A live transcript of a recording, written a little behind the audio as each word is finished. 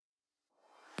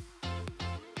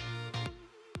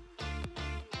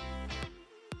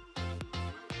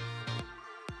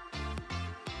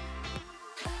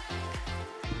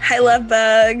I love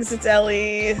bugs. It's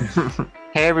Ellie.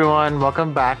 Hey everyone,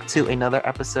 welcome back to another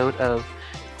episode of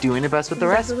Doing the Best with the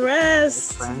Rest.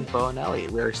 Friends Bo and Ellie.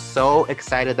 We're so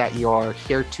excited that you are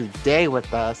here today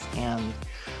with us. And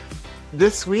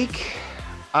this week,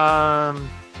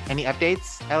 any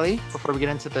updates, Ellie, before we get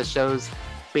into the show's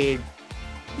big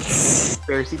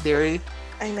conspiracy theory?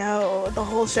 I know, the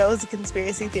whole show is a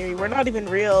conspiracy theory. We're not even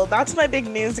real. That's my big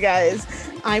news, guys.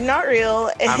 I'm not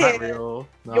real. I'm not real.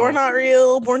 No. You're not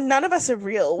real. None of us are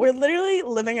real. We're literally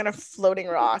living on a floating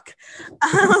rock.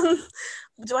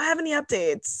 Do I have any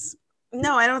updates?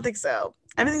 No, I don't think so.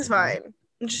 Everything's fine.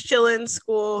 I'm just chilling,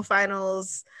 school,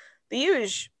 finals, the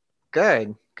usual.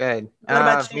 Good. What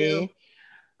about you? Me,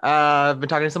 I've been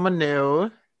talking to someone new.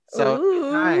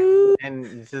 So, hi. And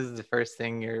this is the first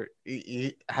thing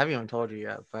I haven't even told you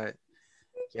yet, but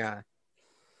yeah.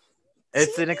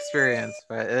 It's an experience,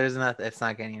 but it's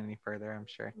not getting any further, I'm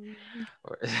sure.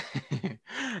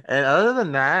 And other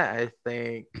than that, I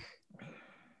think,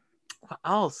 what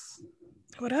else?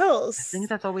 I think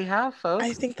that's all we have, folks.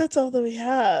 I think that's all that we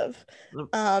have.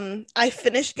 I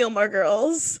finished Gilmore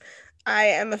Girls. I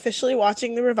am officially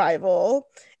watching the revival.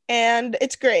 And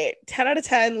it's great. 10 out of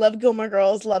 10. Love Gilmore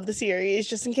Girls. Love the series.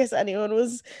 Just in case anyone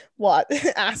was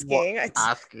asking. I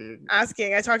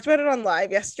talked about it on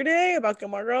live yesterday about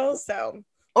Gilmore Girls. So.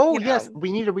 Yes.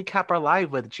 We need to recap our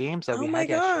live with James that we had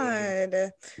yesterday.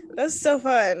 God. That's so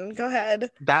fun. Go ahead.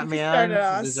 That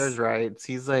man deserves rights.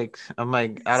 He's like, I'm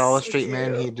like, out of all the straight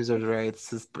men, he deserves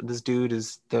rights. This dude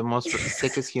is the most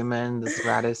sickest human, the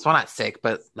raddest. Well, not sick,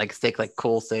 but like sick, like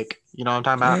cool sick. You know what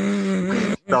I'm talking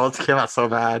about? Those came out so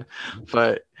bad.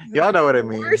 But y'all know what I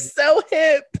mean. We're so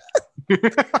hip.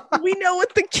 We know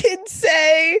what the kids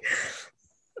say.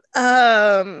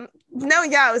 No,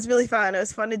 yeah, it was really fun. It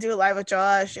was fun to do it live with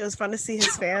Josh. It was fun to see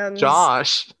his fans.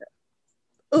 Josh.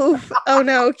 Oof. Oh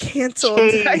no, canceled.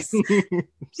 Did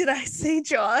I say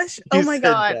Josh? Oh my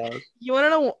God. Josh. You want to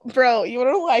know, bro,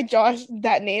 why Josh,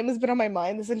 that name has been on my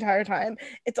mind this entire time?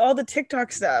 It's all the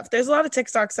TikTok stuff. There's a lot of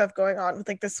TikTok stuff going on with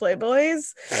like the Sway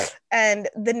Boys. And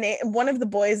one of the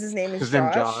boys, his name is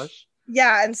Josh.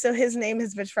 Yeah, and so his name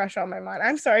has been fresh on my mind.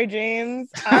 I'm sorry,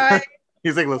 James.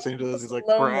 He's like listening to this. He's like,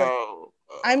 bro.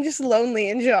 I'm just lonely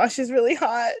and Josh is really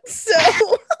hot. So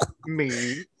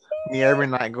me every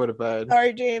night go to bed.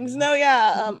 Sorry, James. No,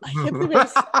 yeah. I can't believe I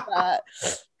said that.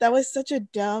 That was such a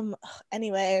dumb.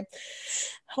 Anyway,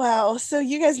 wow. So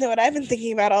you guys know what I've been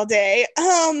thinking about all day.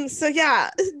 So yeah,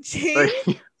 James,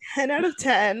 10 out of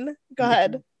 10. Go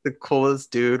ahead. The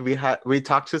coolest dude. We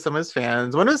talked to some of his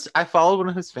fans. I followed one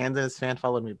of his fans and his fan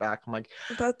followed me back. I'm like,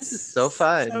 this is so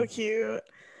fun. So cute.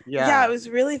 Yeah, it was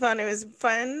really fun. It was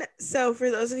fun. So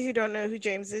for those of you who don't know who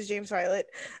James is, James Violet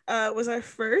was our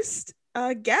first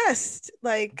guest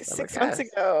like 6 months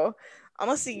ago,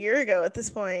 almost a year ago at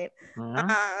this point.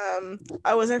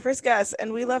 I was our first guest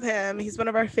and we love him. He's one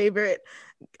of our favorite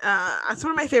it's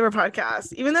one of my favorite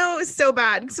podcasts, even though it was so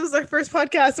bad because it was our first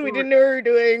podcast and we didn't know what we were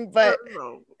doing, but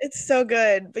it's so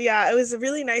good. But yeah, it was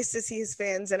really nice to see his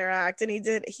fans interact, and he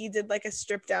did like a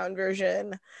stripped down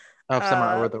version of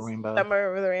Somewhere Over the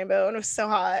Rainbow. And it was so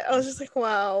hot. I was just like,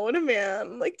 wow, what a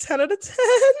man. Like 10 out of 10.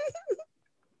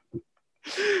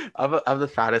 I have the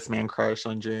fattest man crush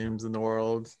on James in the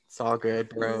world. It's all good,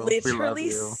 bro. Literally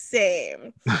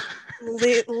same.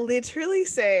 Literally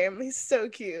same. He's so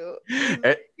cute. He's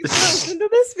listen to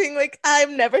this being like,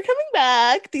 I'm never coming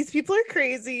back. These people are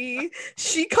crazy.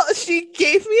 She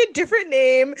gave me a different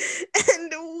name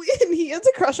and he has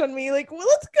a crush on me. Like, well,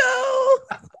 let's go.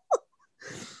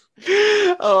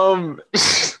 And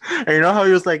you know how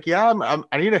he was like, yeah,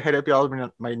 I need to hit up y'all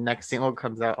when my next single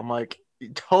comes out. I'm like,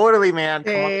 totally, man.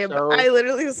 Babe, come on the show. I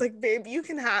literally was like, babe, you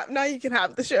can have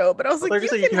the show. But I was like,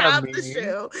 you can have the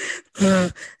show.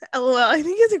 LOL, I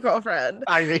think he has a girlfriend.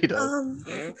 I need it. But I was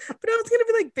gonna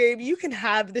be like, babe, you can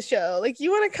have the show. Like,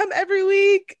 you want to come every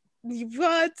week?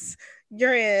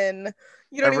 You're in.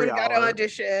 You don't even gotta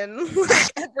audition.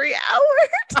 Like every hour.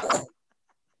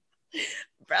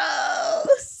 Bro,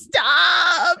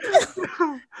 stop.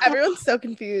 Everyone's so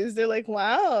confused. They're like,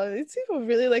 wow, these people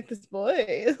really like this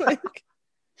boy. Like,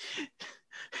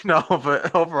 no,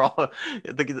 but overall,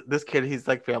 this kid, he's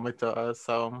like family to us.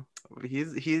 So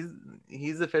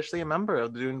he's officially a member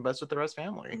of Doing Best with the Rest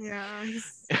family. Yeah,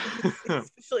 he's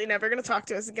officially never gonna talk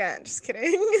to us again. Just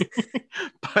kidding.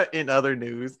 But in other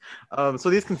news, so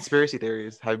these conspiracy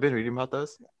theories, have you been reading about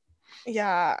those?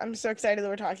 Yeah, I'm so excited that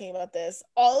we're talking about this.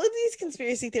 All of these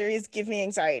conspiracy theories give me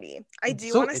anxiety. I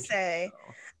do want to say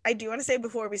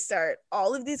before we start,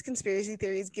 all of these conspiracy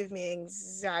theories give me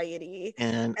anxiety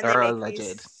and are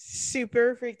alleged.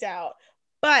 Super freaked out.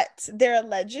 But they're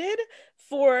alleged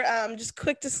for just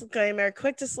quick disclaimer.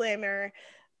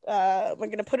 We're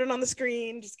gonna put it on the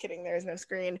screen. Just kidding, there's no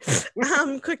screen.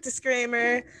 Quick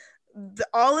disclaimer.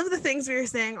 All of the things we were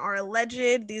saying are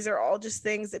alleged. These are all just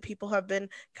things that people have been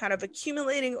kind of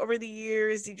accumulating over the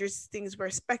years. These are just things we're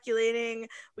speculating.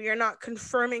 We are not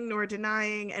confirming nor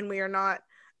denying, and we are not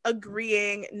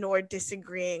agreeing nor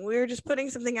disagreeing. We are just putting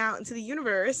something out into the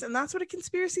universe, and that's what a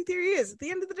conspiracy theory is. At the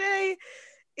end of the day,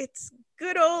 it's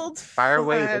good old fire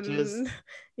away, bitches.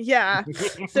 Yeah.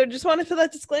 So just want to put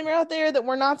that disclaimer out there that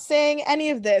we're not saying any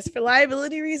of this for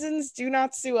liability reasons. Do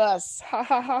not sue us. Ha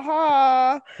ha ha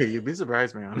ha. Hey, you'd be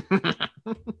surprised, man.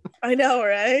 I know,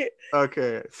 right?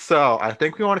 Okay, so I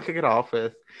think we want to kick it off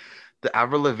with the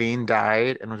Avril Lavigne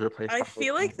died and was replaced. I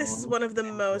feel like this is one of the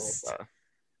most.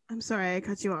 I'm sorry, I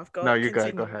cut you off. No, you're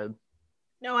good. Go ahead.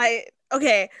 No,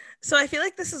 okay. So I feel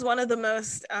like this is one of the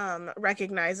most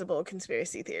recognizable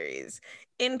conspiracy theories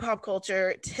in pop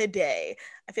culture today.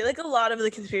 I feel like a lot of the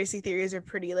conspiracy theories are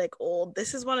pretty like old.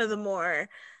 This is one of the ones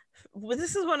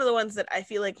that I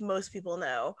feel like most people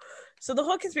know. So the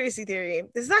whole conspiracy theory,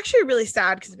 this is actually a really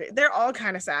sad conspiracy. They're all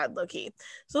kind of sad, low-key.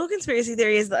 So the whole conspiracy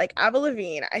theory is that like Avril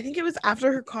Lavigne, I think it was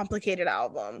after her Complicated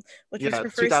album, which was her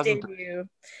first debut.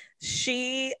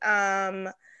 She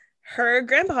her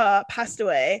grandpa passed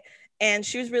away, and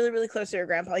she was really, really close to her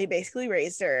grandpa. He basically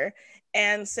raised her.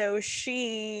 And so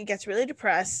she gets really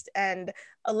depressed, and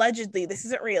allegedly, this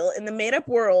isn't real, in the made-up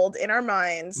world, in our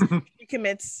minds, she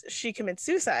commits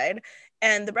suicide.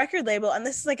 And the record label, and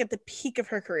this is like at the peak of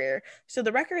her career. So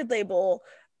the record label,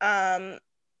 here's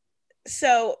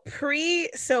a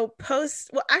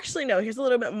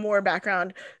little bit more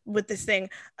background with this thing.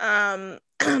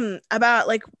 About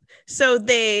like, so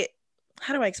they,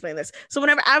 how do I explain this? So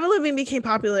whenever Avril Lavigne became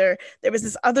popular, there was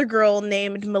this other girl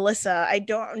named Melissa. I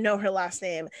don't know her last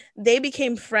name. They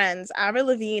became friends. Avril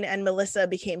Lavigne and Melissa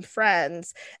became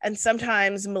friends. And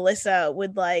sometimes Melissa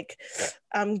would like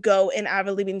go in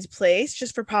Avril Lavigne's place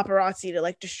just for paparazzi, to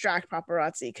like distract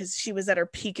paparazzi, because she was at her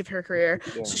peak of her career.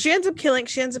 Yeah. So she ends up killing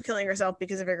herself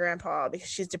because of her grandpa, because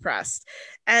she's depressed.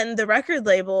 And the record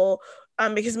label,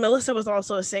 because Melissa was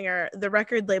also a singer, the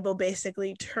record label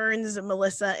basically turns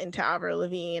Melissa into Avril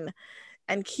Lavigne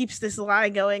and keeps this lie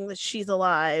going that she's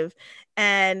alive.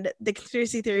 And the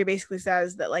conspiracy theory basically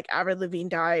says that like Avril Lavigne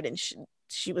died and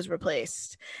she was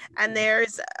replaced. And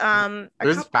there's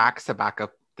facts to back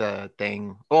up the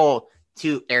thing. Well,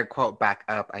 to air quote back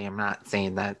up, I am not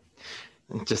saying that.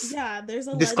 Just there's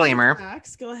a disclaimer.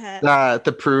 Facts. Go ahead.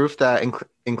 The proof that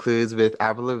includes with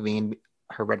Avril Lavigne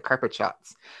her red carpet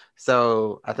shots.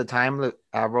 So at the time,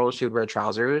 Avril, she would wear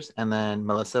trousers, and then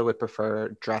Melissa would prefer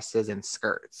dresses and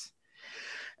skirts.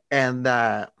 And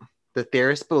the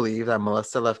theorists believe that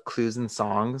Melissa left clues in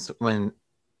songs when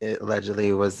it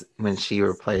allegedly was when she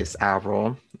replaced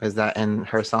Avril. Is that in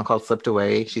her song called Slipped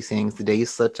Away, she sings, "The day you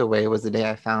slipped away was the day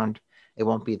I found it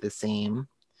won't be the same."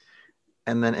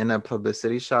 And then in a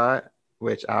publicity shot,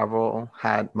 which Avril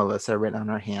had Melissa written on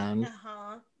her hand.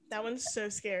 That one's so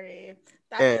scary.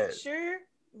 That picture.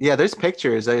 Yeah, there's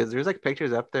pictures. There's like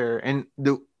pictures up there, and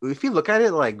if you look at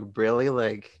it, like really,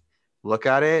 like look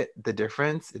at it, the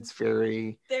difference, it's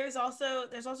very. There's also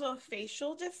a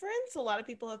facial difference. A lot of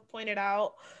people have pointed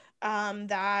out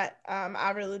that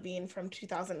Avril Lavigne from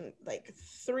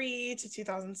 2003 to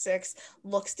 2006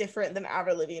 looks different than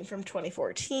Avril Lavigne from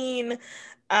 2014.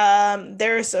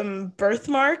 There are some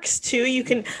birthmarks too.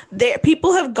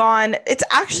 People have gone. It's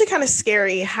actually kind of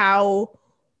scary how.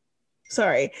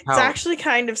 It's actually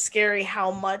kind of scary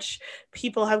how much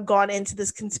people have gone into this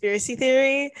conspiracy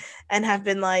theory and have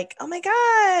been like, oh my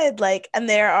God, like, and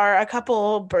there are a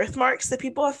couple birthmarks that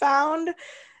people have found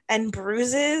and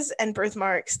bruises and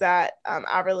birthmarks that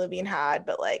Avril Lavigne had,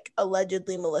 but like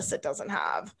allegedly Melissa doesn't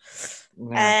have.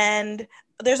 Yeah. And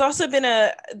there's also been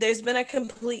a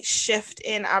complete shift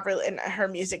in Avril in her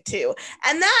music too,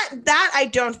 and that I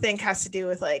don't think has to do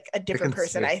with like a different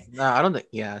person. I don't think.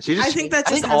 Yeah, I think that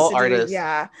just has all to artists. Do,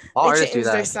 yeah, all artists do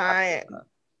that. Their sign.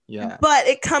 Yeah, but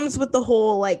it comes with the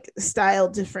whole like style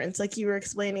difference, like you were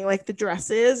explaining, like the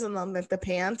dresses and then like the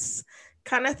pants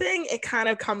kind of thing. It kind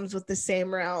of comes with the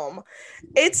same realm.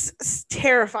 It's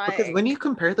terrifying because when you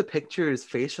compare the pictures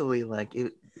facially, like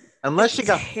it. Unless she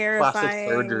got plastic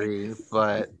surgery,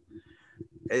 but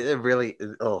it really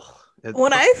is.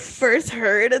 When I first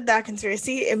heard that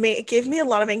conspiracy, it gave me a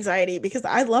lot of anxiety because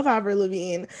I love Avril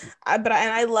Lavigne, I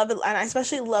love it, and I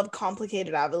especially love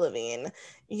Complicated Avril Lavigne.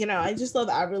 You know, I just love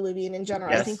Avril Lavigne in general.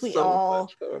 Yes, I think we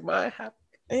all. The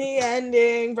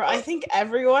ending, bro. I think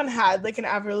everyone had like an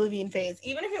Avril Lavigne phase,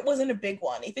 even if it wasn't a big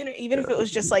one. Even if it was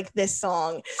just like this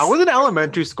song. I was in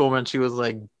elementary school when she was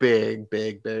like big.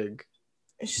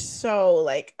 So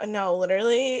like, no,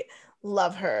 literally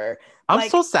love her. I'm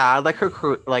so sad. Like her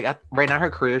career, like right now, her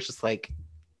career is just like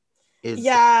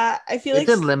I feel it's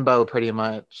like in limbo pretty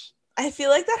much. I feel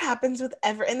like that happens with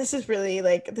and this is really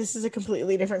like, this is a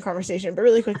completely different conversation, but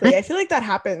really quickly, I feel like that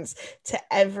happens to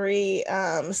every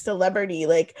celebrity,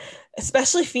 like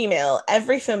especially female,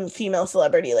 every female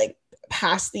celebrity, like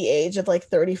past the age of like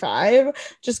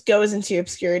 35 just goes into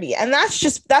obscurity, and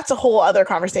that's a whole other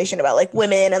conversation about like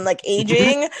women and like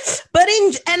aging. But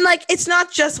and like, it's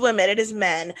not just women, it is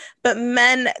men, but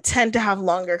men tend to have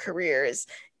longer careers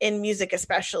in music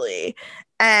especially.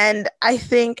 And I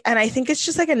think it's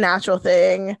just like a natural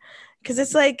thing, because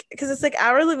it's like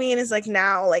Avril Lavigne is like,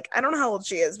 now, like, I don't know how old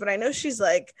she is, but I know she's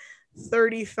like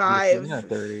 35. Yeah,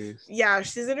 30s. Yeah,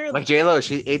 she's in her like J-Lo,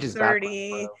 she ages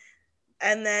 30 back,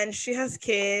 and then she has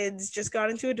kids, just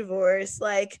got into a divorce.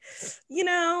 Like,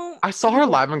 I saw her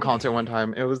live in concert one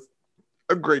time. It was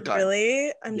a great time.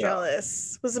 Really? I'm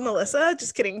jealous. Was it Melissa?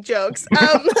 Just kidding. Jokes.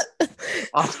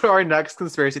 On to our next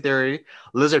conspiracy theory: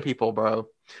 lizard people, bro.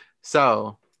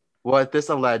 So, what this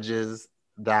alleges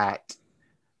that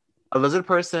a lizard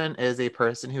person is a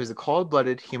person who is a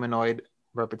cold-blooded humanoid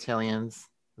reptilians.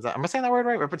 Am I saying that word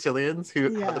right? Reptilians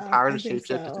who have the power to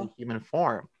shapeshift into human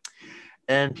form.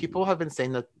 And people have been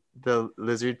saying that the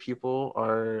lizard people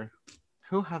are,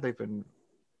 who have they been?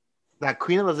 That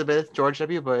Queen Elizabeth, George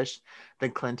W. Bush, the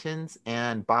Clintons,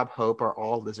 and Bob Hope are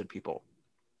all lizard people.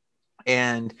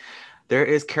 And there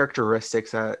is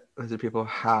characteristics that lizard people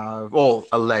have, well,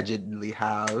 allegedly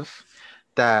have,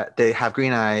 that they have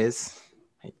green eyes.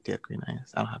 Do you have green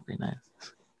eyes? I don't have green eyes.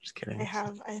 Just kidding.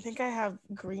 I think I have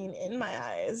green in my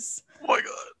eyes. Oh my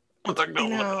god.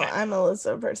 No, I'm a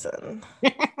lizard person.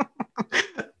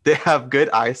 They have good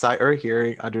eyesight or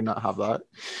hearing. I do not have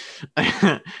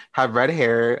that. Have red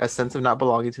hair, a sense of not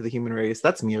belonging to the human race.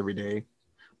 That's me every day,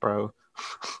 bro.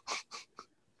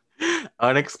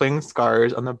 Unexplained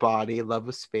scars on the body, love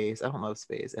of space. I don't love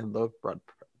space. And low blood.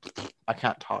 I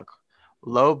can't talk.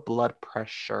 Low blood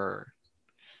pressure.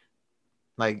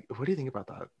 Like, what do you think about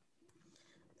that?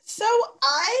 So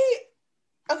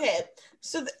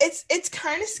it's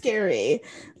kind of scary.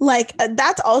 Like,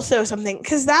 that's also something,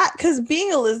 because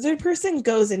being a lizard person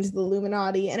goes into the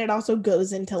Illuminati, and it also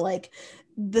goes into like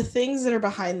the things that are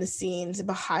behind the scenes,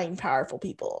 behind powerful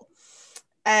people.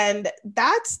 And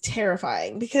that's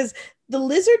terrifying, because the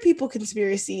lizard people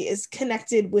conspiracy is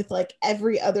connected with like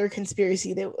every other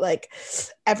conspiracy that like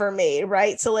ever made,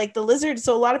 right? So like the lizard,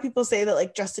 so a lot of people say that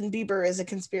like Justin Bieber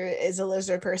is a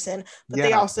lizard person, but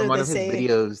they also one of his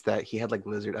videos that he had like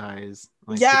lizard eyes.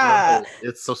 Like,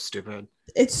 it's so stupid.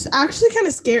 It's actually kind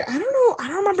of scary. I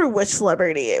don't remember which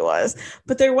celebrity it was,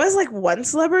 but there was like one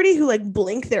celebrity who like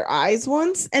blinked their eyes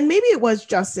once, and maybe it was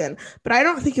Justin, but I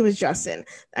don't think it was Justin.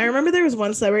 I remember there was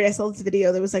one celebrity, I saw this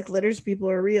video that was like, lizard people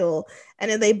are real, and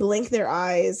then they blinked their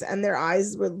eyes, and their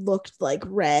eyes looked like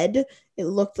red. It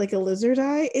looked like a lizard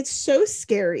eye. It's so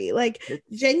scary. Like,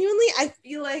 genuinely, I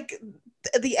feel like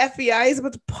the FBI is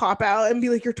about to pop out and be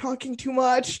like, "You're talking too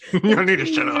much. You need to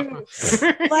shut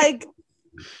up." Like,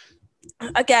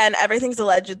 again, everything's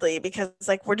allegedly, because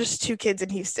like, we're just two kids in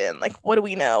Houston. Like, what do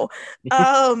we know?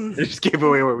 They just gave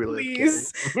away where we live.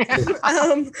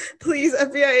 Please,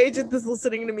 FBI agent that's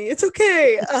listening to me, it's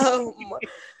okay.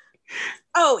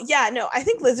 Oh yeah, no, I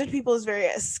think lizard people is very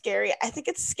scary. I think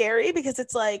it's scary because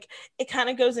it's like, it kind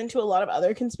of goes into a lot of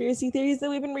other conspiracy theories that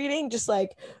we've been reading, just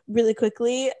like really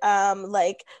quickly.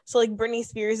 Like, so like Britney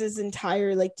Spears'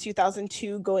 entire like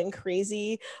 2002 going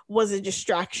crazy was a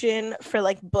distraction for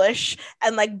like Bush,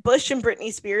 and like Bush and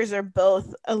Britney Spears are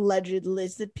both alleged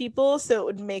lizard people, so it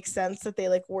would make sense that they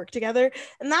like work together.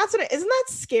 And that's what isn't that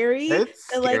scary? It's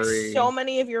that, like, so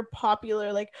many of your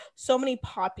popular, like so many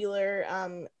popular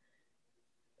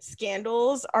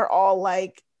scandals are all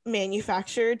like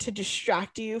manufactured to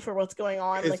distract you for what's going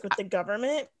on, like with the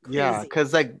government. Crazy. Yeah,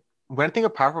 because like when I think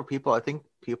of powerful people, I think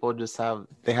people just have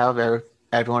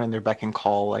everyone in their beck and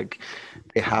call. Like,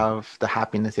 they have the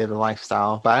happiness, they have the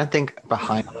lifestyle, but I don't think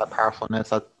behind that powerfulness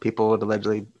that people would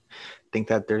allegedly think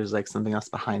that there's like something else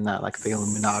behind that, like the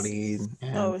Illuminati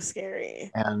and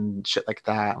scary and shit like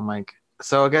that. I'm like,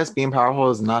 so I guess being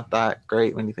powerful is not that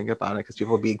great when you think about it, because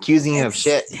people will be accusing you of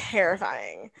shit.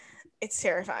 Terrifying. It's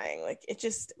terrifying. Like, it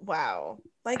just, wow.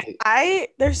 Like,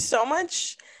 there's so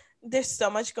much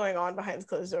going on behind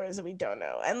closed doors that we don't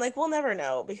know. And like, we'll never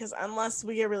know, because unless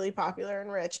we get really popular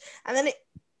and rich, and then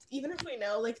even if we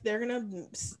know like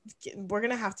we're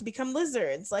gonna have to become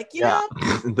lizards, like you know,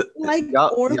 like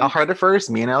y'all heard it first.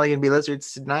 Me and Ellie gonna be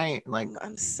lizards tonight. Like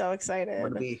I'm so excited. We're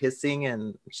gonna be hissing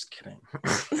and just kidding.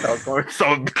 That was going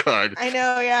so good. I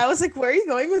know, yeah. I was like, where are you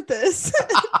going with this?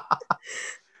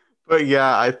 But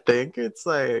yeah, I think it's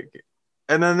like,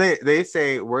 and then they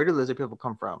say, where do lizard people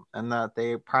come from? And that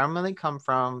they primarily come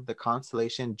from the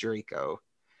constellation Draco.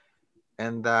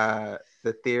 And that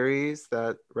the theories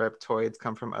that reptoids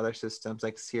come from other systems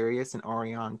like Sirius and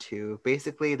Orion too.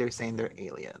 Basically, they're saying they're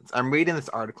aliens. I'm reading this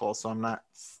article, so I'm not.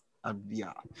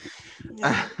 Yeah.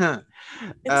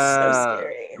 It's so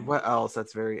scary. What else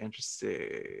that's very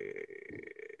interesting?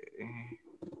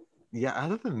 Yeah,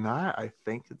 other than that, I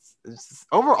think it's just,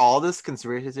 overall this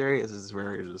conspiracy theory is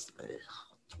very just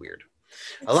it's weird.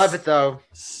 I love it though.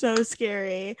 So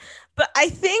scary. But I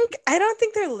don't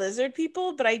think they're lizard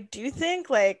people, but I do think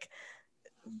like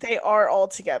they are all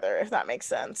together, if that makes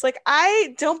sense. Like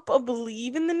I don't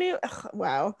believe in the new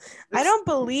I don't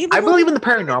believe I believe in the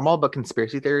paranormal, but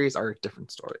conspiracy theories are a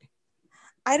different story.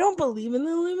 I don't believe in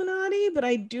the Illuminati, but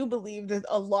I do believe that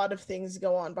a lot of things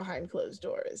go on behind closed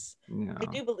doors. Yeah. I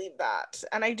do believe that.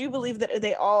 And I do believe that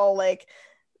they all like,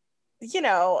 you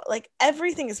know, like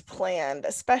everything is planned,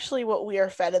 especially what we are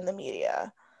fed in the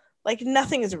media. Like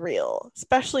nothing is real,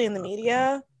 especially in the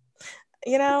media.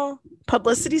 You know,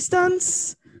 publicity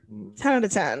stunts, 10 out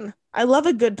of 10. I love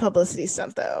a good publicity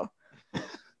stunt though.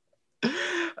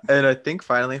 And I think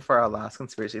finally for our last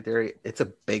conspiracy theory, it's a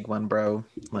big one, bro.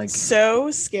 Like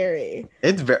so scary.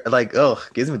 It's very like,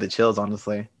 gives me the chills,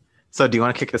 honestly. So do you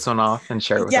want to kick this one off and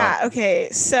share it with us?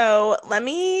 Okay. So let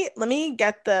me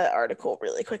get the article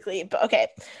really quickly. But okay.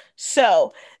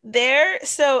 So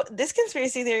this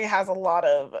conspiracy theory has a lot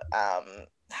of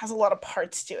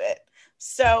parts to it.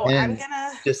 So and I'm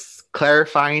gonna just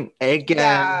clarifying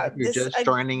again, if you're just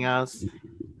joining us,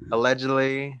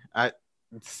 allegedly,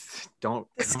 this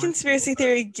conspiracy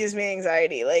theory gives me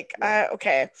anxiety. Like,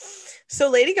 okay. So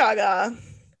Lady Gaga,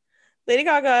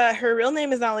 her real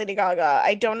name is not Lady Gaga.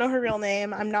 I don't know her real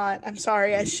name. I'm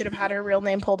sorry. I should have had her real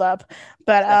name pulled up.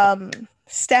 But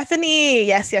Stephanie,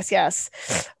 yes.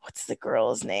 What's the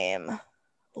girl's name?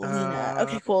 Lena.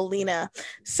 Okay, cool. Lena.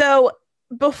 So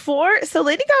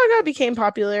Lady Gaga became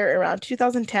popular around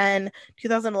 2010,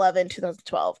 2011,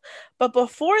 2012. But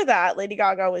before that, Lady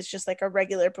Gaga was just like a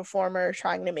regular performer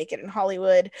trying to make it in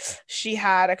Hollywood. She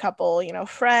had a couple,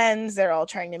 friends. They're all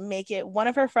trying to make it. One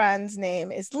of her friends'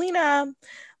 name is Lena.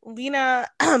 Lena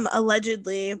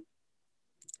allegedly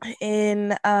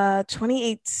in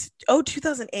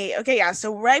 2008. Okay, yeah.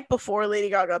 So right before Lady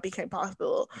Gaga became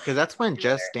popular. Because that's when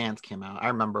Just Dance came out. I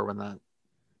remember when that.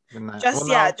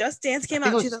 Just Dance came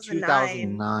out in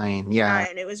 2009. Yeah,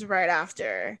 and it was right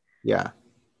after. Yeah.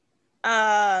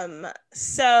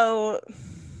 So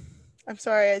I'm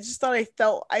sorry. I just thought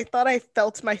I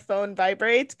felt my phone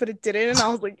vibrate, but it didn't. And I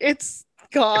was like, it's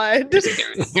God.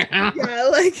 Yeah,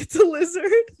 like it's a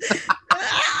lizard.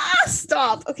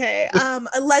 Stop. Okay.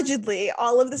 Allegedly,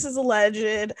 all of this is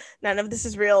alleged. None of this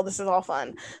is real. This is all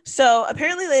fun. So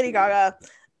apparently, Lady Gaga.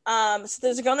 So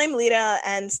there's a girl named Lena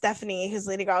and Stephanie, who's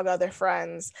Lady Gaga. They're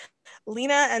friends.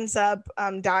 Lena ends up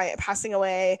passing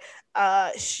away.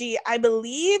 I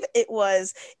believe it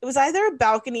was either a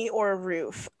balcony or a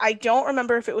roof. I don't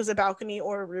remember if it was a balcony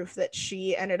or a roof that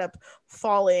she ended up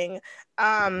falling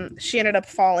from,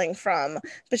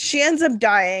 but she ends up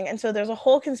dying. And so there's a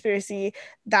whole conspiracy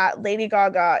that Lady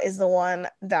Gaga is the one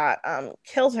that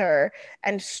killed her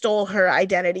and stole her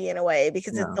identity in a way,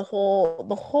 because the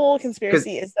whole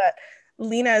conspiracy is that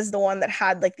Lena is the one that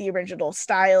had like the original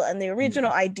style and the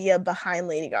original idea behind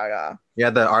Lady Gaga.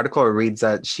 Yeah, the article reads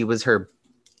that she was her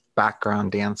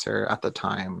background dancer at the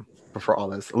time before all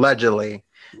this. Allegedly,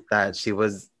 that she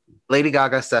was Lady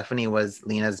Gaga. Stephanie was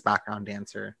Lena's background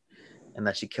dancer, and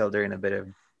that she killed her in a bit of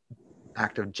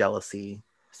act of jealousy.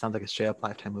 Sounds like a straight up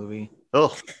Lifetime movie.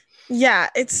 Oh. Yeah,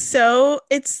 it's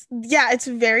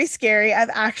very scary. I've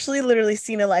actually literally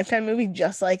seen a Lifetime movie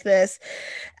just like this.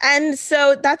 And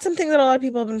so that's something that a lot of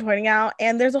people have been pointing out.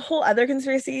 And there's a whole other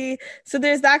conspiracy. So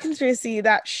there's that conspiracy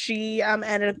that she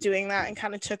ended up doing that and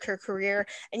kind of took her career.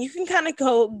 And you can kind of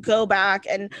go back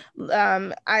and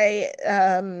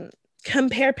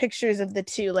compare pictures of the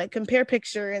two, like compare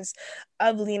pictures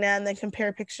of Lena and then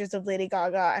compare pictures of Lady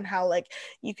Gaga, and how like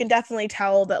you can definitely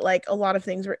tell that like a lot of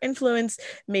things were influenced,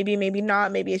 maybe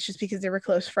not, maybe it's just because they were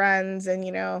close friends, and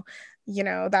you know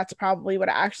that's probably what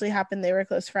actually happened. They were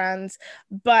close friends.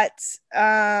 But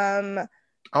this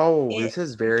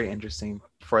is very interesting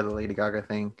for the Lady Gaga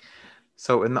thing.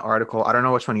 So in the article, I don't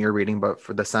know which one you're reading, but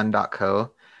for the sun.co,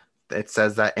 it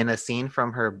says that in a scene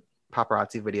from her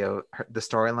paparazzi video, the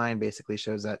storyline basically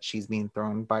shows that she's being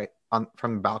thrown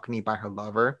from the balcony by her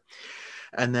lover,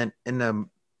 and then in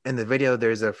the video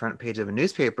there's a front page of a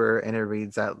newspaper and it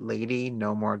reads that Lady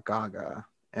No More Gaga,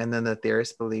 and then the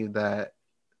theorists believe that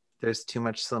there's too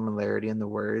much similarity in the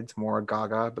words more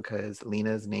Gaga because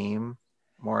Lena's name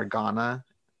Morgana.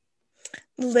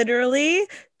 Literally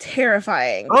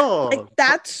terrifying. Oh, like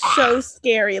that's so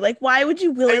scary. Like, why would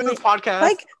you willingly podcast?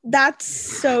 Like, that's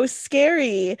so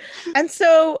scary. And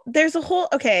so there's a whole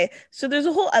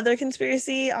other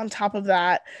conspiracy on top of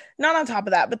that. Not on top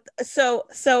of that, but so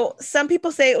some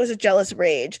people say it was a jealous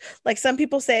rage. Like, some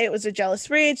people say it was a jealous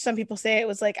rage. Some people say it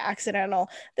was like accidental.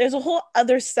 There's a whole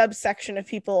other subsection of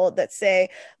people that say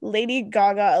Lady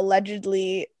Gaga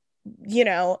allegedly,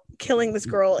 killing this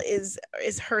girl is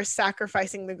her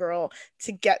sacrificing the girl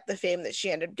to get the fame that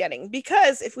she ended up getting.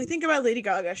 Because if we think about Lady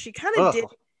Gaga, she kind of did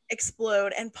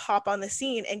explode and pop on the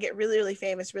scene and get really, really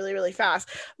famous really, really fast.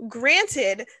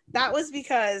 Granted, that was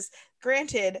because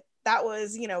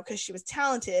she was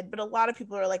talented, but a lot of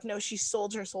people are like, no, she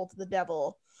sold her soul to the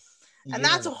devil. And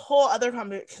that's a whole other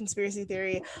conspiracy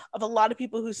theory of a lot of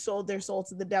people who sold their soul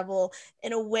to the devil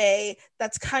in a way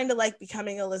that's kind of like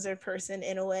becoming a lizard person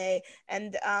in a way.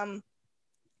 And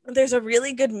there's a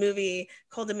really good movie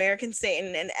called American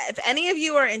Satan. And if any of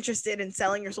you are interested in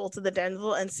selling your soul to the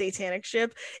devil and satanic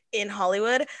ship in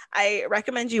Hollywood, I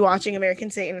recommend you watching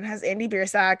American Satan. It has Andy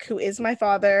Biersack, who is my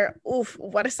father. Oof,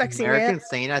 what a sexy American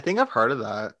Satan. I think I've heard of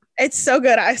that. It's so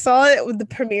good. I saw it with the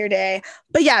premiere day.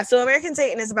 But yeah, so American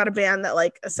Satan is about a band that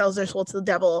like sells their soul to the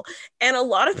devil. And a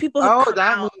lot of people have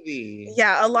movie.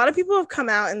 Yeah, a lot of people have come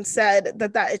out and said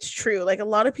that it's true. Like a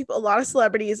lot of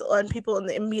celebrities and people in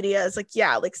the media is like,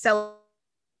 yeah, like sell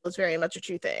is very much a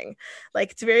true thing. Like,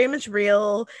 it's very much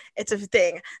real. It's a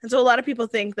thing. And so a lot of people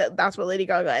think that that's what Lady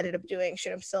Gaga ended up doing. She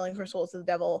ended up selling her soul to the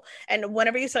devil. And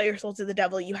whenever you sell your soul to the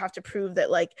devil, you have to prove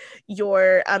that like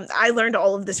you're I learned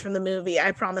all of this from the movie.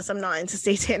 I promise I'm not into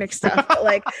satanic stuff, but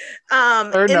like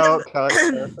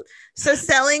so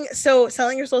selling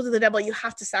your soul to the devil, you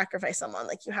have to sacrifice someone.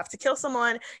 Like, you have to kill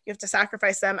someone, you have to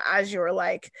sacrifice them as your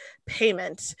like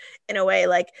payment in a way.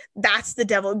 Like, that's the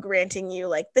devil granting you,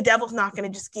 like, the devil's not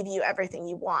going to just give you everything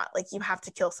you want. Like, you have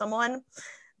to kill someone,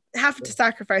 have to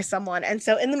sacrifice someone. And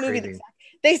so in the movie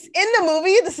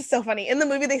this is so funny. In the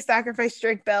movie they sacrificed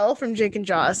Drake Bell from Jake and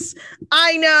Joss.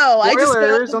 I know.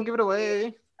 Spoilers, don't give it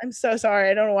away. I'm so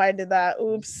sorry. I don't know why I did that.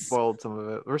 Oops. Spoiled some of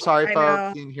it. We're sorry,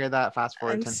 folks. You didn't hear that. Fast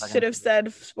forward 10 seconds. Should have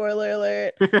said spoiler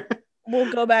alert.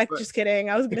 We'll go back. Just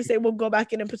kidding. I was gonna say we'll go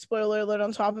back in and put spoiler alert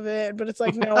on top of it, but it's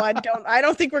like, no, I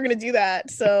don't think we're gonna do that.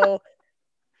 So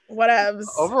whatevs.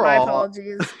 Overall, my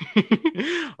apologies.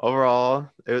 Overall,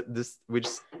 we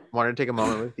just wanted to take a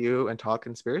moment with you and talk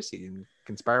conspiracy and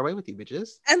conspire away with you,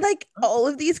 bitches. And like, all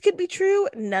of these could be true.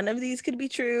 None of these could be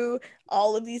true.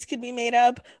 All of these could be made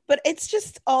up. But it's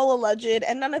just all alleged,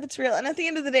 and none of it's real. And at the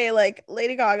end of the day, like,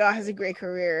 Lady Gaga has a great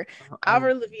career.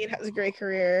 Avril Lavigne has a great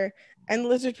career. And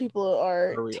lizard people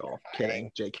are real.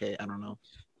 Kidding. JK. I don't know.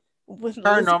 With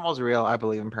paranormal is real. I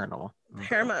believe in paranormal.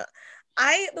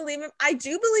 I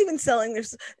do believe in selling their,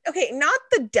 okay, not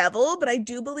the devil, but I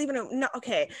do believe in not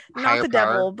the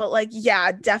devil, but like,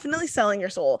 yeah, definitely selling your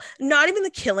soul. Not even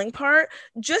the killing part,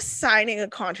 just signing a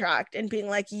contract and being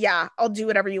like, yeah, I'll do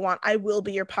whatever you want. I will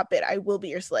be your puppet. I will be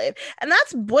your slave. And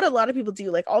that's what a lot of people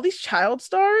do. Like, all these child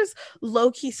stars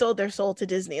low-key sold their soul to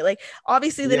Disney. Like,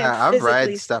 obviously they didn't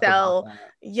physically sell.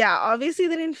 Yeah, obviously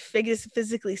they didn't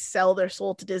physically sell their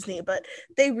soul to Disney, but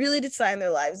they really did sign their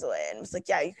lives away. And it was like,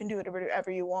 yeah, you can do whatever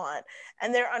you want.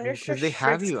 And they're under strict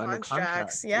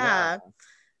contracts. Yeah.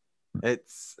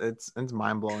 It's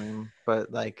mind-blowing.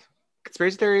 But like,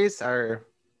 conspiracy theories are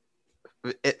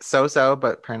so,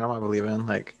 but paranormal I believe in.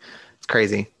 Like, it's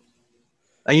crazy.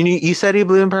 You said you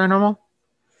believe in paranormal?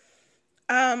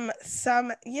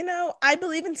 I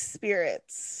believe in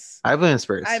spirits. I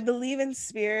believe in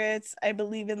spirits. I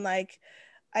believe in, like,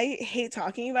 I hate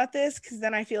talking about this because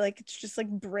then I feel like it's just like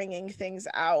bringing things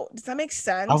out. Does that make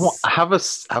sense? I have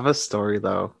a story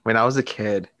though. When I was a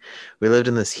kid, we lived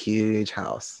in this huge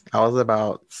house. I was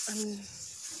about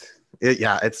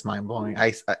it's mind blowing.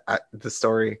 The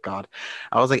story, God,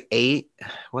 I was like 8.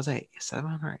 Was I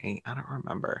 7 or 8? I don't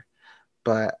remember.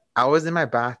 But I was in my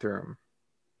bathroom.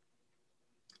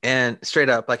 And straight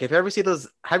up, like, have you seen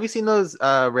those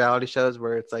reality shows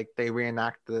where it's like they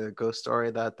reenact the ghost story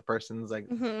that the person's like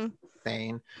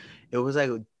saying? It was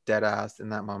like dead ass in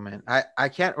that moment. I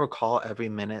can't recall every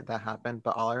minute that happened,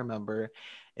 but all I remember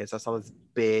is I saw this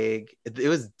big, it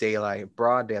was daylight,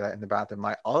 broad daylight in the bathroom.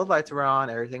 Like, all the lights were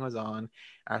on, everything was on.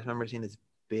 I remember seeing this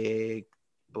big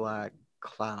black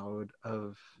cloud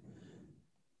of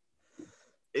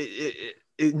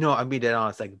No, I mean, dead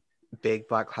honest, like big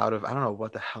black cloud of I don't know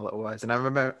what the hell it was, and I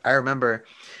remember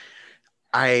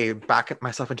I back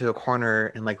myself into a corner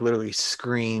and like literally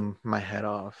scream my head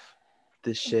off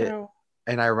this shit, Bro.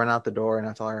 and I run out the door, and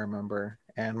that's all I remember.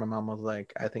 And my mom was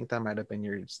like, "I think that might have been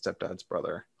your stepdad's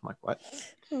brother." I'm like, "What?"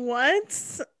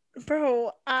 What?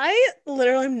 Bro, I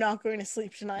literally am not going to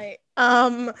sleep tonight.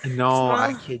 No,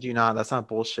 I kid you not. That's not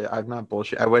bullshit. I'm not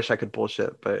bullshit. I wish I could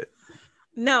bullshit, but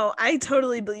no, I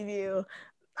totally believe you.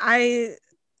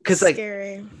 Because like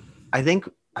scary. I think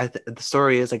the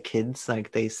story is like kids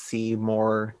like they see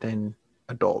more than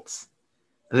adults.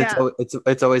 Yeah.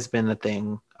 It's always been a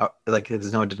thing. Like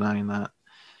there's no denying that.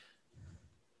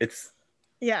 It's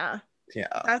yeah.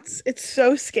 Yeah. It's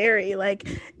so scary. Like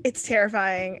it's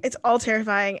terrifying. It's all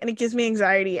terrifying and it gives me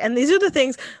anxiety. And these are the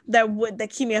things that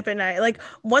keep me up at night. Like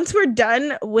once we're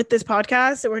done with this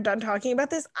podcast and we're done talking about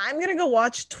this, I'm going to go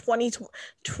watch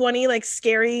 20 like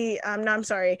scary no, I'm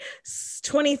sorry.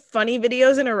 20 funny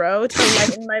videos in a row to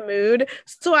lighten my mood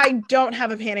so I don't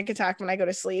have a panic attack when I go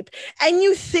to sleep. And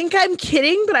you think I'm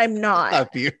kidding, but I'm not.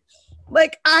 Love you.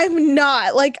 Like I'm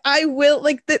not like I will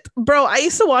like that, bro. I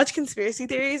used to watch conspiracy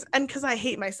theories, and because I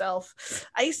hate myself,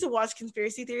 I used to watch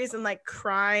conspiracy theories and like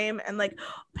crime and like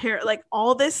like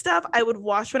all this stuff. I would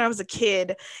watch when I was a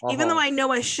kid, even though I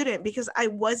know I shouldn't, because I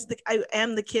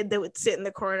am the kid that would sit in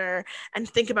the corner and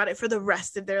think about it for the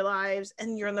rest of their lives.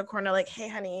 And you're in the corner like, hey,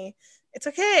 honey, it's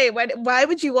okay. Why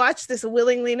would you watch this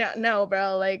willingly? No,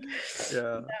 bro. Like,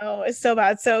 no, it's so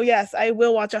bad. So yes, I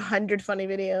will watch 100 funny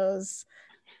videos.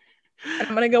 And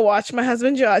I'm gonna go watch my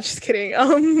husband Josh. Just kidding.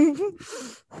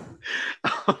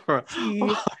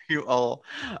 You all.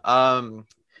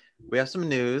 We have some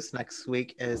news. Next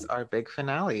week is our big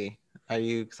finale. Are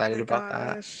you excited about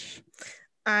that?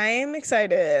 I'm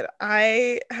excited.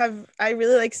 I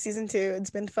really like season 2. It's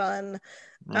been fun.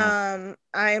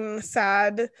 I'm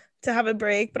sad to have a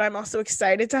break, but I'm also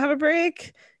excited to have a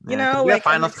break. You know, we have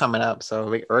finals coming up, so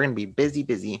we're gonna be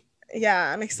busy.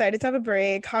 Yeah, I'm excited to have a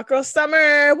break. Hot girl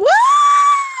summer. Woo!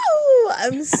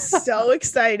 I'm so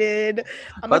excited.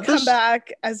 I'm gonna come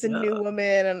back as a new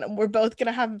woman, and we're both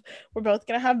gonna have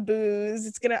booze.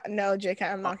 It's gonna JK,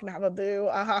 I'm not gonna have a boo.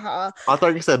 I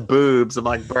thought you said boobs. I'm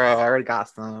like, bro, I already got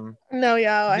some. No,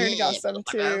 yeah, I already got some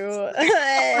too.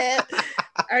 I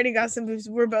already got some boobs.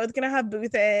 We're both gonna have boo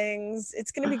things.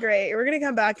 It's gonna be great. We're gonna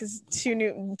come back as two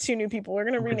new people. We're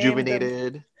gonna rename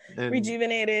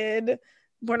rejuvenated.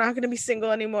 We're not going to be single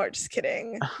anymore. Just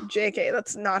kidding. JK,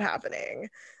 that's not happening.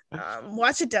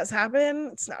 Watch it does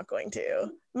happen. It's not going to.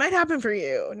 It might happen for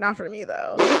you. Not for me,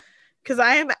 though. Because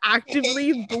I am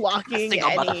actively blocking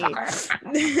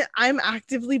I'm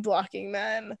actively blocking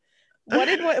men.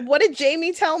 What did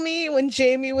Jamie tell me when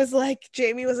Jamie was like,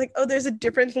 oh, there's a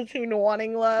difference between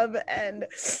wanting love and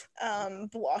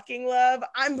blocking love.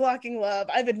 I'm blocking love.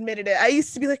 I've admitted it. I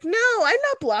used to be like, no, I'm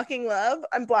not blocking love.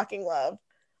 I'm blocking love.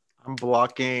 I'm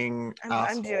blocking.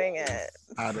 I'm doing it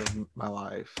out of my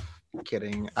life.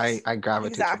 Kidding. I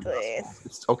gravitate. Exactly.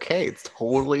 It's okay. It's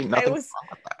totally nothing wrong with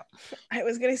that. I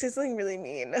was gonna say something really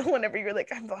mean whenever you're like,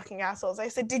 I'm blocking assholes. I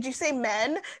said, did you say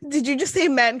men? Did you just say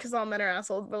men? Because all men are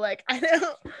assholes. But like, I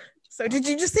know. So did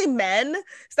you just say men?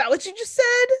 Is that what you just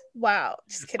said? Wow.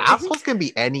 Just kidding. Assholes can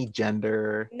be any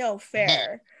gender. No,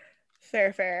 fair.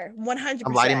 100%.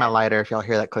 I'm lighting my lighter if y'all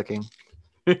hear that clicking.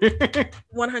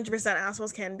 100%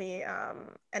 assholes can be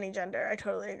any gender. I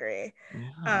totally agree.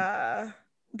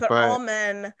 But all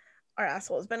men are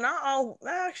assholes, but not all.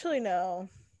 Actually, no.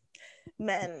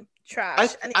 Men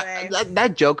trash. Anyway,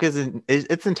 that joke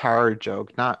it's entire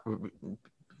joke. Not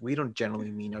we don't generally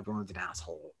mean everyone's an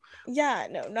asshole. Yeah,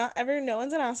 no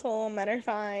one's an asshole. Men are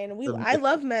fine. I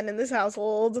love men in this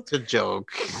household. It's a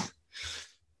joke.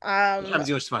 Sometimes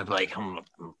you just might be like, I'm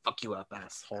gonna fuck you up,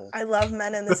 asshole. I love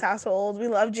men in this household. We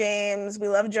love James. We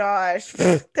love Josh.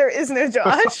 There is no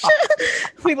Josh.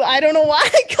 I don't know why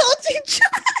I called you Josh.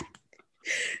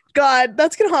 God,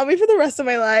 that's gonna haunt me for the rest of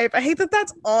my life. I hate that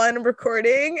that's on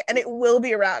recording, and it will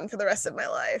be around for the rest of my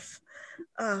life.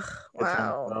 Ugh,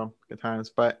 wow. Good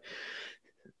times. But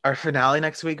our finale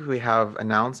next week, we have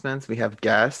announcements. We have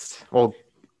guests. Well,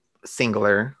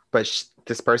 singular, but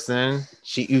this person,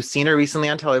 you've seen her recently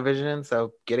on television,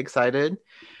 so get excited.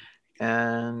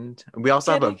 And we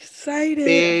also have a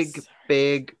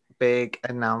big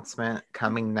announcement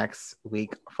coming next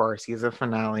week for our season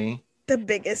finale. The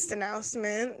biggest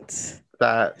announcement.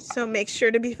 So make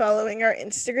sure to be following our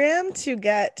Instagram to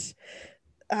get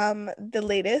the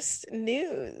latest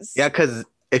news. Yeah, because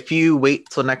if you wait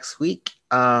till next week,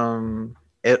 let's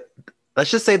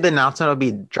just say the announcement will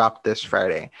be dropped this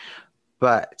Friday.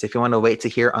 But if you want to wait to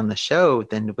hear on the show,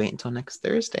 then wait until next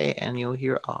Thursday and you'll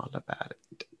hear all about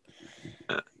it.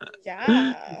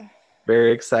 Yeah.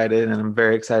 Very excited, and I'm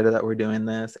very excited that we're doing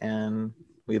this, and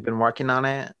we've been working on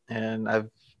it, and I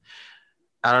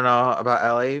don't know about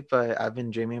Ellie, but I've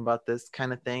been dreaming about this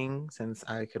kind of thing since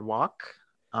I could walk.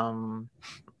 I've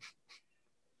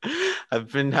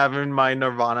been having my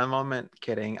Nirvana moment.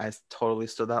 Kidding. I totally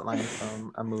stole that line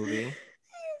from a movie.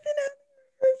 You've been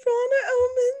having Nirvana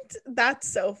moment? That's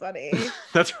so funny.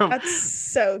 That's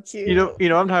so cute. You know what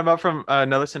I'm talking about from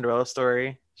another Cinderella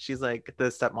story? She's like, the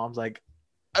stepmom's like,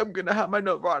 I'm gonna have my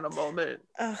Nirvana moment.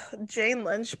 Jane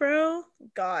Lynch, bro.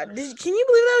 God, can you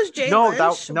believe that was Jane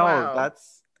Lynch? Wow.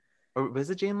 That's. Or was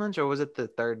it Jane Lynch or was it the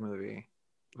third movie?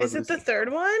 Is it the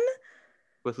third one?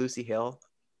 With Lucy Hale?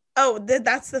 Oh,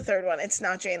 that's the third one. It's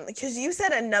not Jane, because you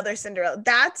said another Cinderella.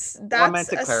 That's I meant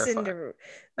to clarify. Cinderella.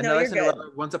 No, you're Cinderella,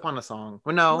 good. Once Upon a Song.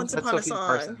 Well, no, Once Upon a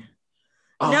Song.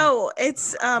 Oh. No,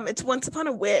 it's Once Upon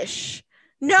a Wish.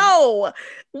 No,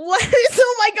 what is?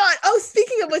 Oh my God! Oh,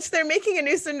 speaking of which, they're making a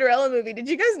new Cinderella movie. Did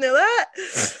you guys know that?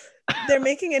 They're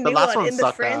making a new one in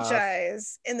the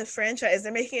franchise. In the franchise,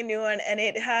 they're making a new one, and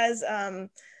it has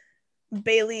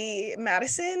Bailey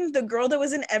Madison, the girl that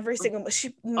was in every single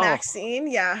Maxine,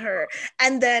 yeah, her,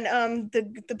 and then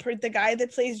the guy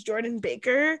that plays Jordan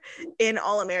Baker in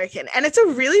All American, and it's a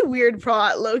really weird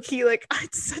plot, low key, like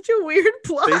it's such a weird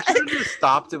plot. They should have just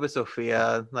stopped it with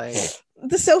Sophia. Like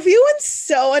the Sophia one's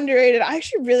so underrated. I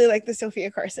actually really like the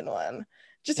Sophia Carson one,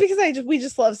 just because we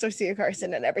just love Sophia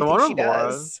Carson and everything she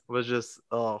does. Was just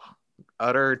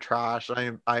utter trash.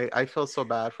 I feel so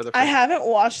bad for the. I haven't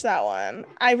watched that one.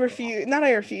 I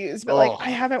refuse, but like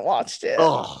I haven't watched it.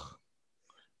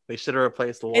 They should have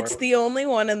replaced Laura. It's the only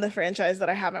one in the franchise that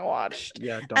I haven't watched.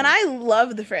 Yeah, and I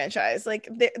love the franchise. Like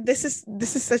this is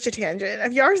such a tangent.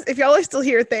 If y'all are still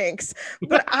here, thanks.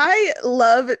 But I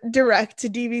love direct to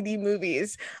DVD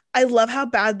movies. I love how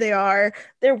bad they are.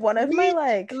 They're one of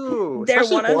my they're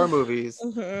one of horror movies.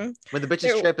 Mm-hmm. When the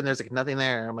bitches trip and there's like nothing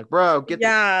there, I'm like, bro, get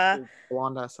this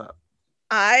blonde ass up.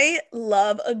 I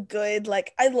love a good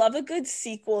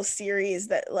sequel series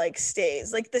that like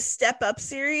stays, like the Step Up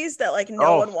series that like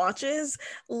no one watches.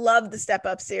 Love the Step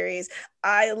Up series.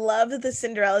 I love the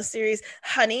Cinderella series.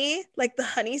 Honey, like the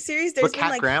Honey series. There's been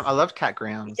Kat Graham. I loved Kat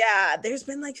Graham. Yeah, there's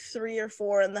been like 3 or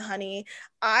 4 in the Honey.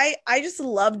 I just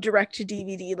love direct to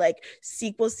DVD like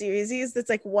sequel series that's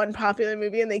like one popular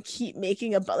movie and they keep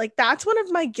making like that's one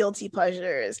of my guilty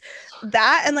pleasures.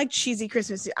 That and like cheesy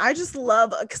Christmas. I just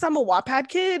love, because I'm a Wattpad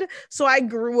kid, so I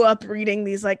grew up reading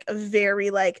these like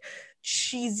very like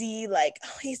cheesy, like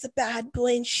he's a bad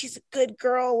boy and she's a good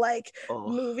girl like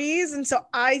movies, and so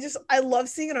I love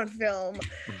seeing it on film.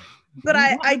 But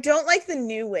I don't like the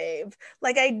new wave.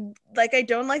 Like I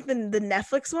don't like the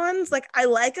Netflix ones. Like I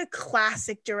like a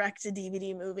classic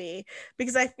direct-to-DVD movie,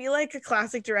 because I feel like a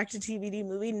classic direct-to-DVD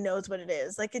movie knows what it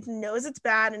is. Like it knows it's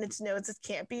bad and it knows it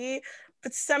can't be.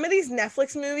 But some of these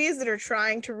Netflix movies that are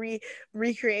trying to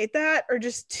recreate that are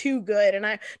just too good.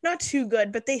 And not too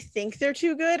good, but they think they're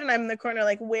too good. And I'm in the corner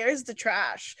like, where's the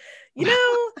trash? You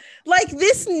know, like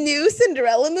this new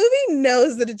Cinderella movie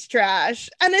knows that it's trash,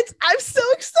 and I'm so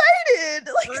excited.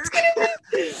 Like it's gonna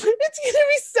be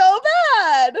so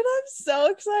bad, and I'm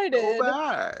so excited. So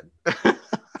bad.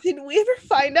 Did we ever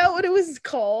find out what it was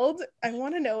called? I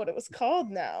want to know what it was called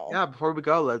now. Yeah, before we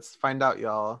go, let's find out,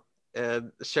 y'all.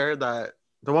 And share that,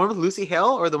 the one with Lucy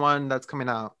Hale or the one that's coming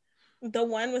out? The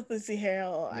one with Lucy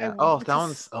Hale. Yeah. I love that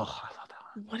one.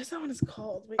 What is that one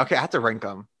called? Wait. Okay, I have to rank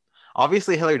them.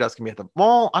 Obviously, Hilary Duff can be at the.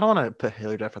 Well, I don't want to put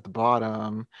Hilary Duff at the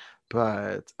bottom,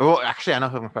 but actually, I know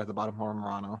who I'm gonna put at the bottom. Maura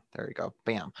Morano. There we go.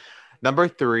 Bam. Number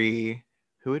 3.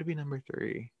 Who would be number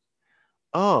 3?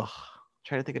 Trying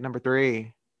to think of number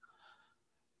 3.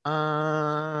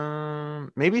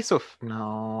 Maybe no,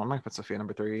 I'm not gonna put Sophia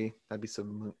number 3. That'd be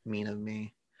so mean of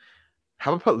me.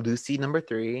 How about put Lucy number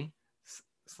 3,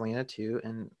 Selena 2,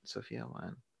 and Sophia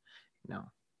 1? No.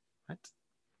 What?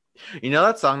 You know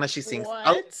that song that she sings?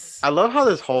 I love how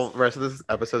this whole rest of this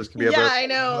episode is gonna be about. I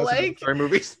know, like story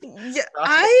movies. Yeah,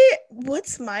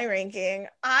 what's my ranking?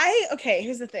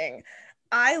 Here's the thing.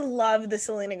 I love the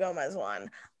Selena Gomez one.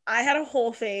 I had a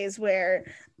whole phase where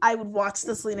I would watch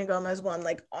the Selena Gomez one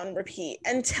like on repeat.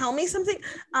 And tell me something.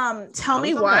 Tell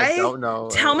me why. I don't know.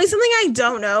 Tell me something I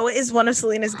don't know is one of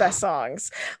Selena's best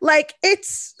songs. Like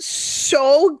it's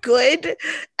so good.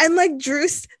 And like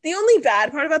the only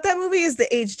bad part about that movie is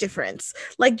the age difference.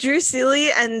 Like Drew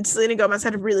Seeley and Selena Gomez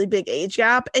had a really big age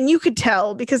gap, and you could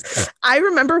tell, because I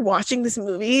remember watching this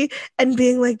movie and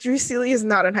being like, Drew Seeley is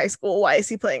not in high school. Why is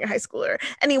he playing a high schooler?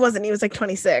 And he wasn't. He was like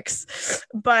 26.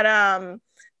 But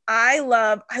I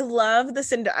love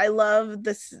this.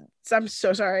 I'm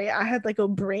so sorry. I had like a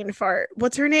brain fart.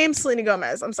 What's her name? Selena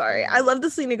Gomez. I'm sorry. I love the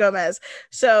Selena Gomez.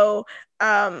 So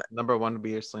number one would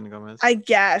be your Selena Gomez, I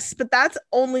guess, but that's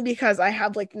only because I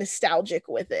have like nostalgic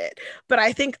with it. But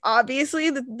I think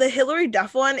obviously the Hilary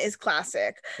Duff one is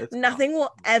classic. Nothing will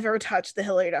ever touch the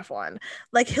Hilary Duff one.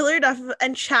 Like Hilary Duff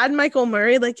and Chad Michael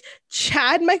Murray, like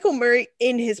Chad Michael Murray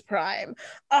in his prime.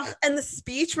 And the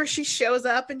speech where she shows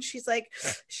up and she's like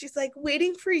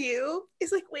waiting for you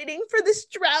is like waiting for this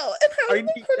drought. And I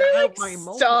need to have my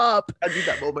stop. I need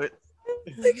that moment.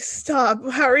 Like, stop.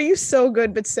 How are you so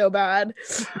good but so bad?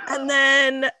 And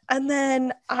then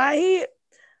I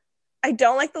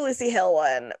don't like the Lucy Hale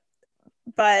one,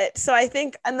 but so I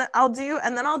think and then I'll do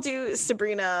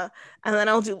Sabrina, and then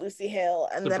I'll do Lucy Hale,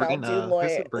 and then I'll do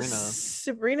Lloyd.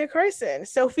 Sabrina Carson.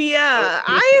 Sophia.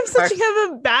 I am such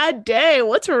a bad day.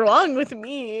 What's wrong with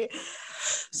me?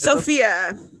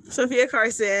 Sophia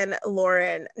Carson,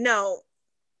 Lauren. No,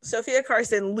 Sophia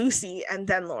Carson, Lucy, and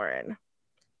then Lauren.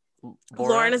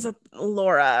 Lauren is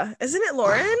Laura. Isn't it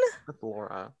Lauren? That's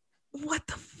Laura. What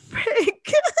the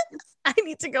frick? I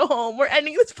need to go home. We're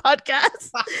ending this podcast.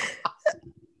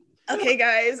 Okay,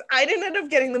 guys. I didn't end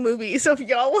up getting the movie. So if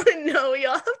y'all want to know,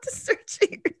 y'all have to search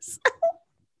it yourself.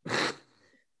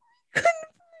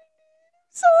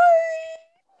 Sorry.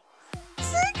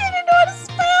 I didn't know how to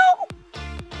spell.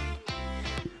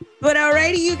 But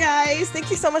alrighty, you guys,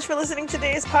 thank you so much for listening to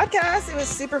today's podcast. It was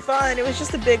super fun. It was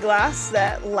just a big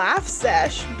laugh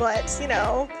sesh, but you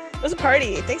know, it was a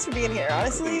party. Thanks for being here.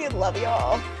 Honestly, love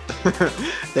y'all.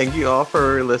 Thank you all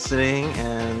for listening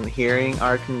and hearing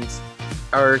our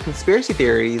conspiracy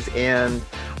theories and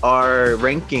our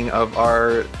ranking of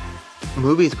our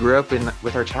movies grew up in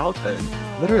with our childhood.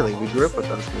 Literally, we grew up with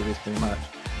those movies pretty much.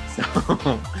 So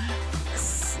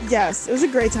yes, it was a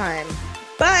great time.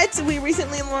 But we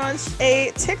recently launched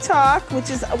a TikTok, which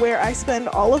is where I spend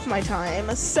all of my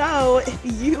time. So if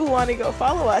you want to go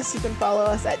follow us, you can follow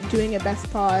us at Doing It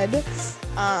Best Pod.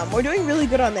 We're doing really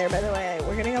good on there, by the way.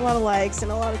 We're getting a lot of likes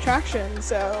and a lot of traction.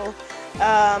 So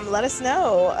let us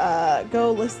know.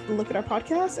 Go look at our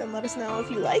podcast and let us know if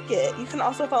you like it. You can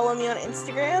also follow me on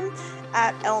Instagram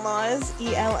at Elnaz,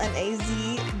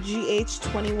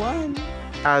 ELNAZGH21.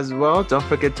 As well, don't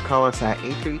forget to call us at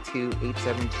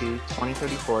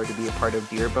 832-872-2034 to be a part of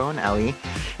Dear Bo and Ellie.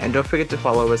 And don't forget to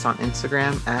follow us on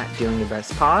Instagram at Doing Your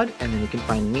Best Pod. And then you can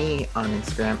find me on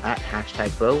Instagram at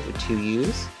 #Bo with 2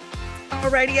 U's.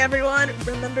 Alrighty, everyone.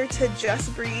 Remember to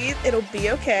just breathe. It'll be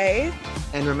okay.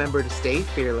 And remember to stay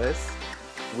fearless.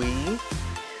 We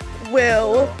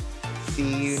will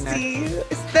see you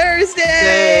next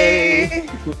Thursday.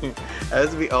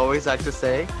 As we always like to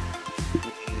say,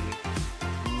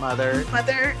 Mother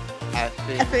effing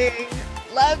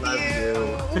love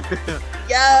you.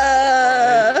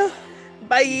 Yeah.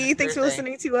 Bye. Thanks for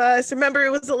listening to us. Remember,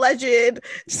 it was alleged.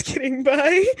 Just kidding.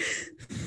 Bye.